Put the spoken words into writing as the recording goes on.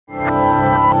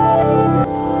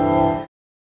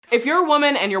If you're a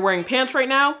woman and you're wearing pants right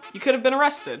now, you could have been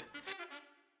arrested.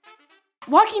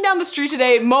 Walking down the street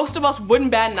today, most of us wouldn't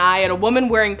bat an eye at a woman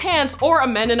wearing pants or a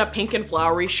man in a pink and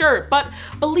flowery shirt, but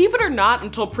believe it or not,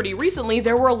 until pretty recently,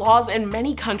 there were laws in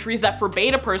many countries that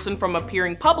forbade a person from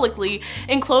appearing publicly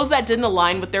in clothes that didn't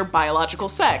align with their biological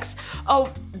sex.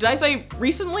 Oh, did I say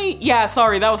recently? Yeah,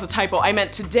 sorry, that was a typo. I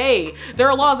meant today. There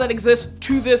are laws that exist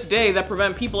to this day that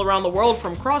prevent people around the world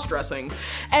from cross-dressing.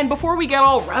 And before we get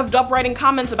all revved up writing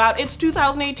comments about it's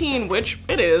 2018, which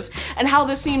it is, and how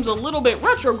this seems a little bit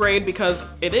retrograde because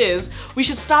it is, we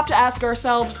should stop to ask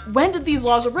ourselves, when did these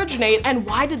laws originate and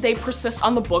why did they persist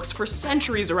on the books for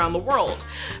centuries around the world?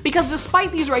 Because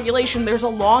despite these regulations, there's a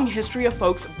long history of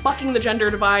folks bucking the gender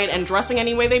divide and dressing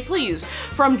any way they please,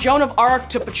 from Joan of Arc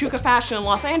to Pachuca fashion in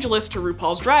Los Angeles to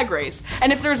RuPaul's Drag Race.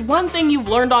 And if there's one thing you've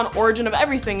learned on Origin of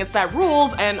Everything, it's that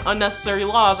rules and unnecessary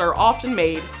laws are often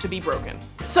made to be broken.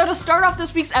 So to start off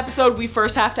this week's episode, we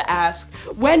first have to ask,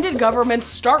 when did governments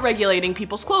start regulating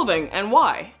people's clothing and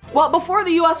why? Well, before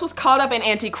the US was caught up in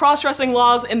anti-cross-dressing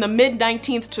laws in the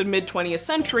mid-19th to mid-20th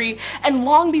century, and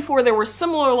long before there were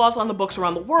similar laws on the books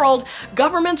around the world,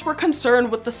 governments were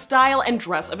concerned with the style and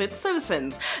dress of its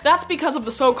citizens. That's because of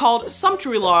the so-called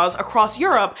sumptuary laws across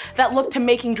Europe that looked to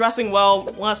making dressing, well,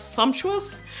 less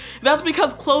sumptuous? That's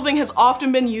because clothing has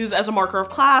often been used as a marker of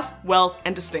class, wealth,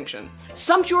 and distinction.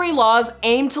 Sumptuary laws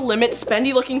aimed to limit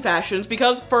spendy-looking fashions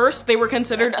because first, they were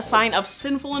considered a sign of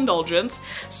sinful indulgence,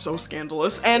 so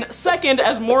scandalous, and second,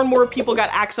 as more and more people got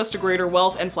access to greater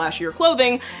wealth and flashier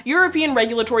clothing, European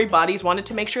regulatory bodies wanted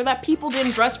to make sure that people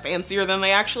didn't dress fancier than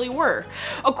they actually were.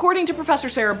 According to Professor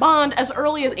Sarah Bond, as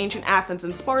early as ancient Athens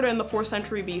and Sparta in the 4th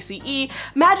century BCE,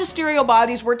 magisterial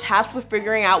bodies were tasked with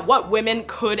figuring out what women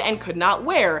could and could not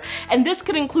wear, and this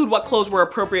could include what clothes were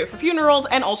appropriate for funerals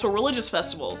and also religious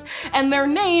festivals. And their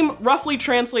name, roughly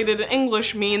translated in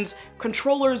English, means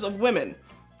controllers of women.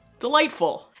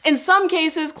 Delightful. In some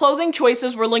cases, clothing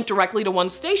choices were linked directly to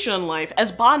one's station in life,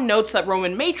 as Bond notes that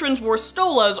Roman matrons wore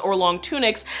stolas or long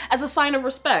tunics as a sign of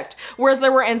respect, whereas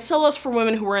there were ancillas for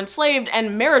women who were enslaved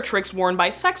and meretrix worn by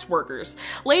sex workers.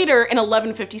 Later, in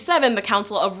 1157, the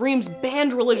Council of Reims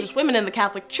banned religious women in the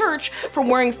Catholic Church from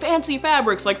wearing fancy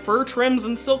fabrics like fur trims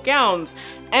and silk gowns,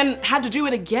 and had to do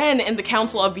it again in the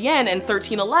Council of Vienne in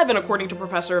 1311, according to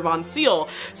Professor von Seal,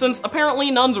 since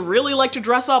apparently nuns really like to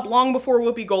dress up long before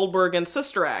Whoopi Goldberg and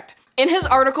Sister Act. In his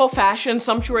article, Fashion,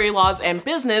 Sumptuary Laws, and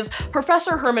Business,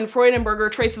 Professor Hermann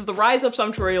Freudenberger traces the rise of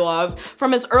sumptuary laws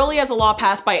from as early as a law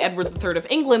passed by Edward III of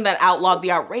England that outlawed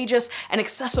the outrageous and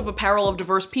excessive apparel of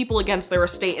diverse people against their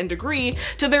estate and degree,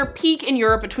 to their peak in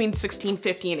Europe between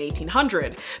 1650 and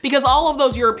 1800. Because all of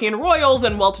those European royals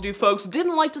and well-to-do folks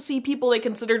didn't like to see people they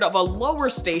considered of a lower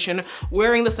station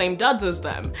wearing the same duds as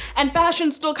them. And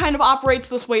fashion still kind of operates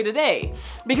this way today,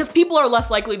 because people are less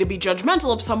likely to be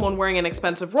judgmental of someone wearing an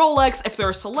expensive Rolex if they're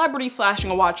a celebrity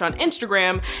flashing a watch on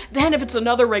Instagram than if it's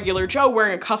another regular Joe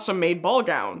wearing a custom-made ball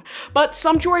gown. But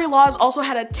sumptuary laws also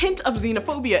had a tint of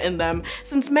xenophobia in them,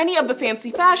 since many of the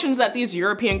fancy fashions that these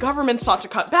European governments sought to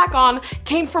cut back on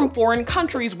came from foreign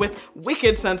countries with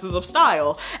wicked senses of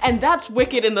style. And that's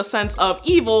wicked in the sense of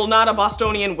evil, not a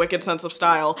Bostonian wicked sense of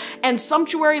style. And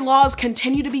sumptuary laws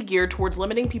continue to be geared towards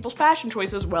limiting people's fashion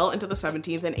choices well into the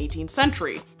 17th and 18th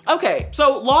century. Okay,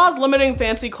 so laws limiting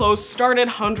fancy clothes started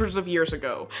hundreds of years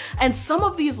ago, and some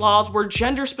of these laws were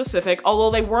gender specific,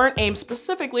 although they weren't aimed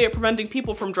specifically at preventing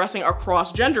people from dressing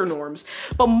across gender norms,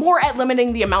 but more at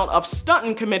limiting the amount of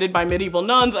stunting committed by medieval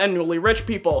nuns and newly rich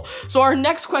people. So our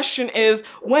next question is,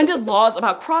 when did laws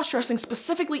about cross-dressing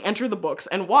specifically enter the books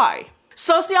and why?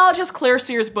 Sociologist Clare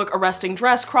Sears' book Arresting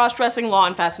Dress, Cross-Dressing Law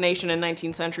and Fascination in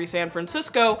 19th Century San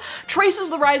Francisco traces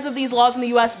the rise of these laws in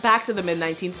the US back to the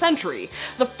mid-19th century.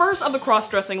 The first of the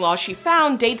cross-dressing laws she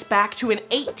found dates back to an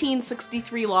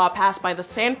 1863 law passed by the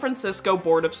San Francisco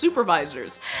Board of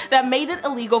Supervisors that made it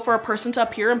illegal for a person to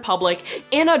appear in public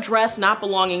in a dress not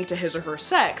belonging to his or her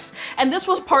sex. And this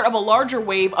was part of a larger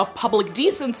wave of public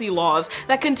decency laws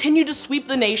that continued to sweep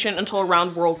the nation until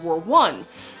around World War I.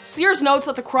 Sears notes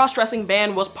that the cross-dressing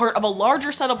ban was part of a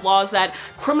larger set of laws that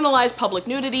criminalized public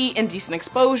nudity, indecent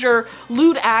exposure,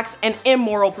 lewd acts, and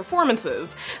immoral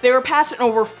performances. They were passed in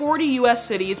over 40 US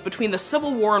cities between the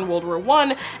Civil War and World War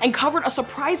I and covered a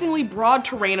surprisingly broad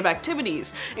terrain of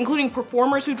activities, including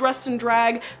performers who dressed in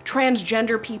drag,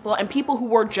 transgender people, and people who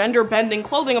wore gender-bending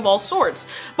clothing of all sorts.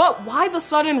 But why the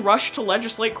sudden rush to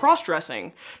legislate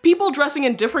cross-dressing? People dressing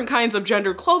in different kinds of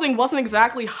gendered clothing wasn't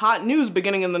exactly hot news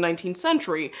beginning in the 19th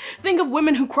century. Think of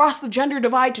women who crossed the gender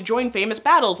divide to join famous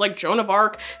battles like Joan of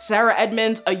Arc, Sarah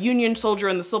Edmonds, a Union soldier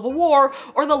in the Civil War,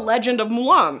 or the legend of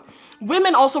Mulan.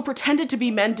 Women also pretended to be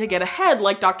men to get ahead,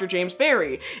 like Dr. James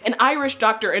Barry, an Irish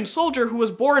doctor and soldier who was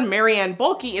born Mary Ann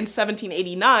Bulkey in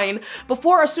 1789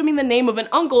 before assuming the name of an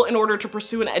uncle in order to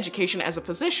pursue an education as a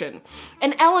physician.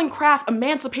 And Ellen Craft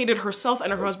emancipated herself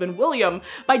and her husband William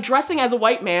by dressing as a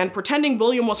white man, pretending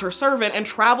William was her servant, and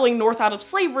traveling north out of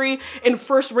slavery in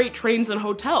first-rate trains and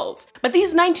hotels. But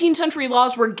these 19th century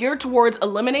laws were geared towards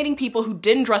eliminating people who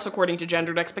didn't dress according to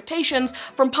gendered expectations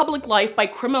from public life by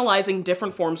criminalizing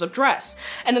different forms of dress.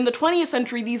 And in the 20th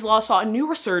century, these laws saw a new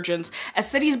resurgence as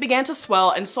cities began to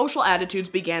swell and social attitudes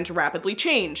began to rapidly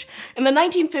change. In the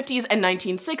 1950s and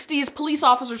 1960s, police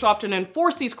officers often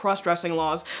enforced these cross-dressing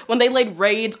laws when they laid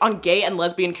raids on gay and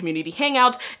lesbian community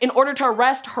hangouts in order to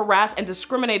arrest, harass, and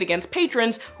discriminate against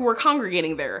patrons who were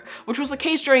congregating there, which was the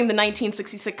case during the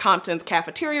 1966 Compton's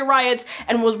cafeteria riots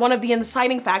and was one of the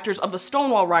inciting factors of the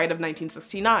Stonewall riot of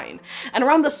 1969. And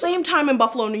around the same time in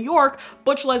Buffalo, New York,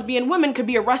 butch lesbian women could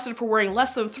be arrested for wearing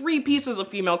less than 3 pieces of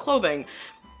female clothing.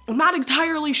 I'm not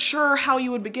entirely sure how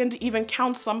you would begin to even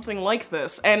count something like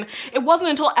this, and it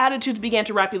wasn't until attitudes began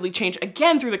to rapidly change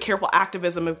again through the careful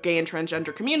activism of gay and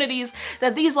transgender communities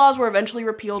that these laws were eventually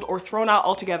repealed or thrown out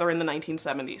altogether in the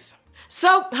 1970s.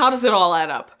 So, how does it all add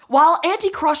up? While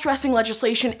anti-cross-dressing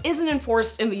legislation isn't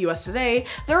enforced in the US today,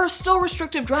 there are still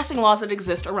restrictive dressing laws that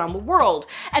exist around the world,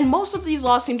 and most of these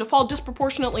laws seem to fall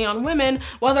disproportionately on women,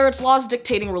 whether it's laws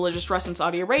dictating religious dress in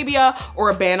Saudi Arabia, or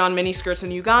a ban on miniskirts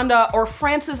in Uganda, or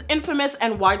France's infamous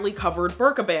and widely covered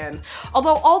burqa ban.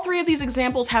 Although all 3 of these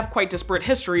examples have quite disparate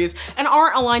histories, and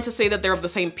aren't aligned to say that they're of the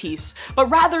same piece, but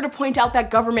rather to point out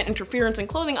that government interference in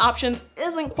clothing options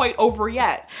isn't quite over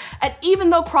yet. And even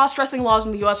though cross-dressing laws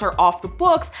in the US are off the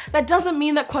books, that doesn't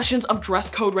mean that questions of dress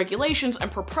code regulations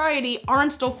and propriety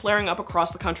aren't still flaring up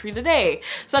across the country today,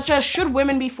 such as should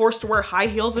women be forced to wear high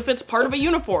heels if it's part of a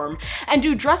uniform? And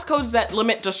do dress codes that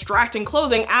limit distracting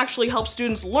clothing actually help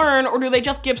students learn, or do they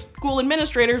just give school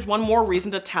administrators one more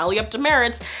reason to tally up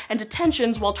demerits and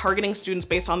detentions while targeting students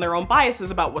based on their own biases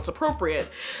about what's appropriate?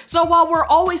 So while we're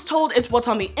always told it's what's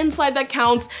on the inside that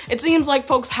counts, it seems like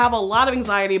folks have a lot of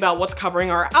anxiety about what's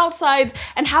covering our outsides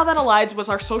and how that aligns with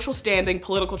our social standing,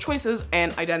 political choices,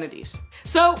 and identities.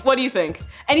 So what do you think?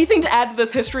 Anything to add to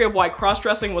this history of why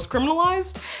cross-dressing was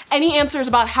criminalized? Any answers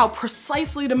about how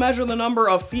precisely to measure the number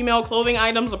of female clothing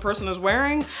items a person is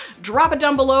wearing? Drop it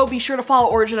down below. Be sure to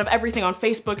follow Origin of Everything on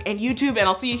Facebook and YouTube, and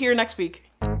I'll see you here next week.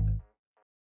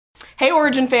 Hey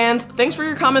Origin fans, thanks for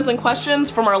your comments and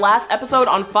questions from our last episode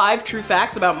on 5 true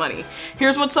facts about money.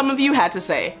 Here's what some of you had to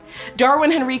say.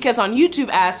 Darwin Henriquez on YouTube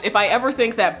asked if I ever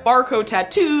think that barcode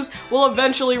tattoos will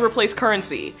eventually replace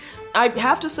currency. I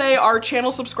have to say our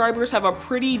channel subscribers have a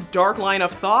pretty dark line of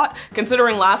thought,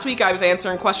 considering last week I was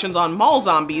answering questions on mall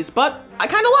zombies, but I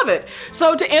kinda love it.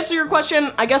 So to answer your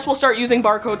question, I guess we'll start using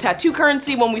barcode tattoo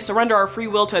currency when we surrender our free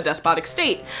will to a despotic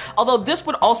state, although this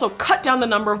would also cut down the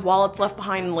number of wallets left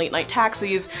behind in late night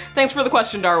taxis. Thanks for the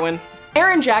question, Darwin.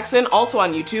 Aaron Jackson, also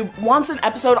on YouTube, wants an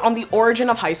episode on the origin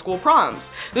of high school proms.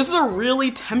 This is a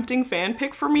really tempting fan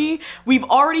pick for me. We've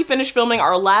already finished filming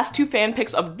our last 2 fan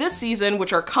picks of this season,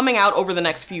 which are coming out over the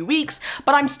next few weeks,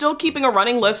 but I'm still keeping a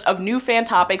running list of new fan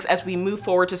topics as we move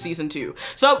forward to season 2.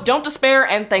 So don't despair,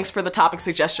 and thanks for the topic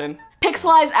suggestion.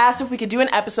 Pixelize asked if we could do an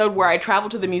episode where I travel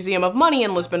to the Museum of Money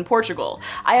in Lisbon, Portugal.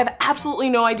 I have absolutely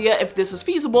no idea if this is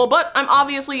feasible, but I'm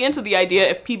obviously into the idea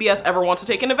if PBS ever wants to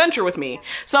take an adventure with me.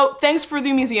 So thanks for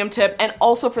the museum tip, and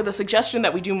also for the suggestion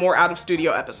that we do more out of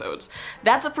studio episodes.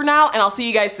 That's it for now, and I'll see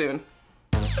you guys soon.